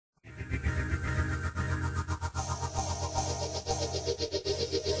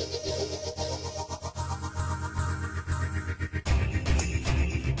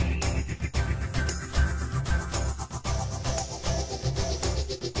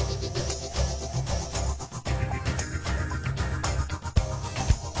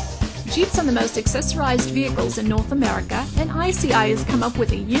Jeep's are the most accessorized vehicles in North America, and ICI has come up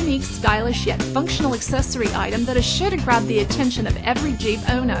with a unique, stylish yet functional accessory item that is sure to grab the attention of every Jeep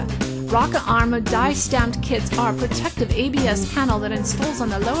owner. Rocker Armor die-stamped kits are a protective ABS panel that installs on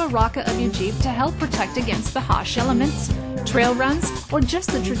the lower rocker of your Jeep to help protect against the harsh elements, trail runs, or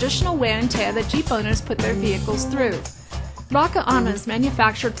just the traditional wear and tear that Jeep owners put their vehicles through. Rocker Armor is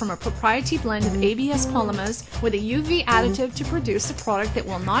manufactured from a proprietary blend of ABS polymers with a UV additive to produce a product that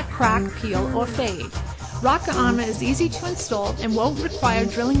will not crack, peel, or fade. Rocker Armor is easy to install and won't require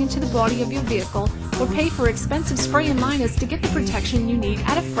drilling into the body of your vehicle or pay for expensive spray and liners to get the protection you need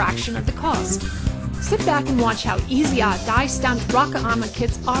at a fraction of the cost. Sit back and watch how easy our die-stamped Rocker Armor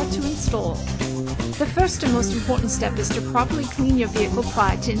kits are to install. The first and most important step is to properly clean your vehicle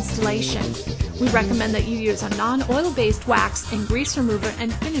prior to installation. We recommend that you use a non-oil-based wax and grease remover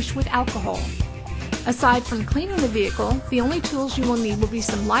and finish with alcohol. Aside from cleaning the vehicle, the only tools you will need will be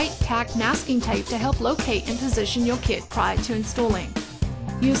some light tack masking tape to help locate and position your kit prior to installing.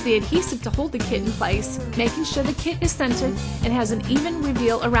 Use the adhesive to hold the kit in place, making sure the kit is centered and has an even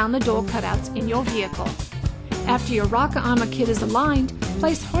reveal around the door cutouts in your vehicle. After your Rocker Armor kit is aligned,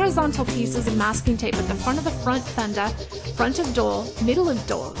 place horizontal pieces of masking tape at the front of the front fender, front of door, middle of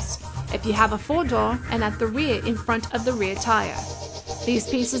doors, if you have a 4-door, and at the rear in front of the rear tire. These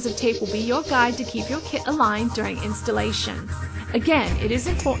pieces of tape will be your guide to keep your kit aligned during installation. Again, it is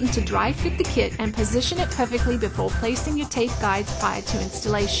important to dry fit the kit and position it perfectly before placing your tape guides prior to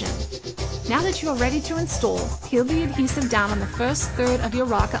installation. Now that you are ready to install, peel the adhesive down on the first third of your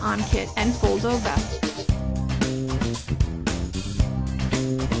Rocker Arm kit and fold over.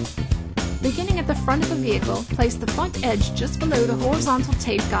 Beginning at the front of the vehicle, place the front edge just below the horizontal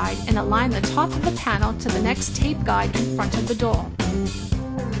tape guide and align the top of the panel to the next tape guide in front of the door.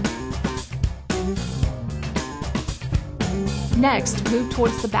 Next, move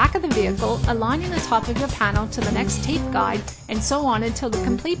towards the back of the vehicle, aligning the top of your panel to the next tape guide, and so on until the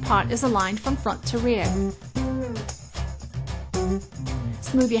complete part is aligned from front to rear.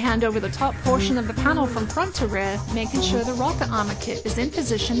 Smooth your hand over the top portion of the panel from front to rear, making sure the Rocker Armor kit is in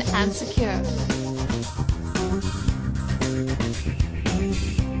position and secure.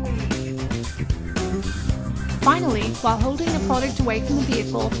 Finally, while holding the product away from the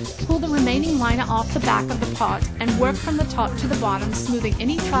vehicle, pull the remaining liner off the back of the part and work from the top to the bottom, smoothing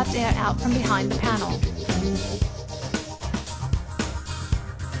any trapped air out from behind the panel.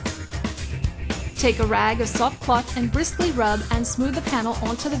 Take a rag or soft cloth and briskly rub and smooth the panel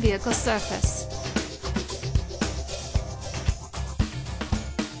onto the vehicle surface.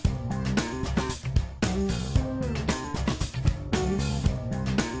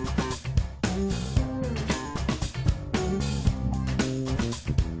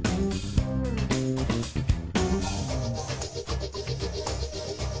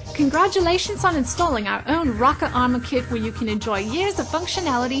 Congratulations on installing our own Rocker Armor kit, where you can enjoy years of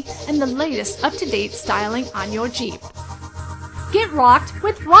functionality and the latest up-to-date styling on your Jeep. Get rocked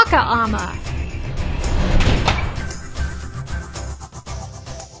with Rocker Armor!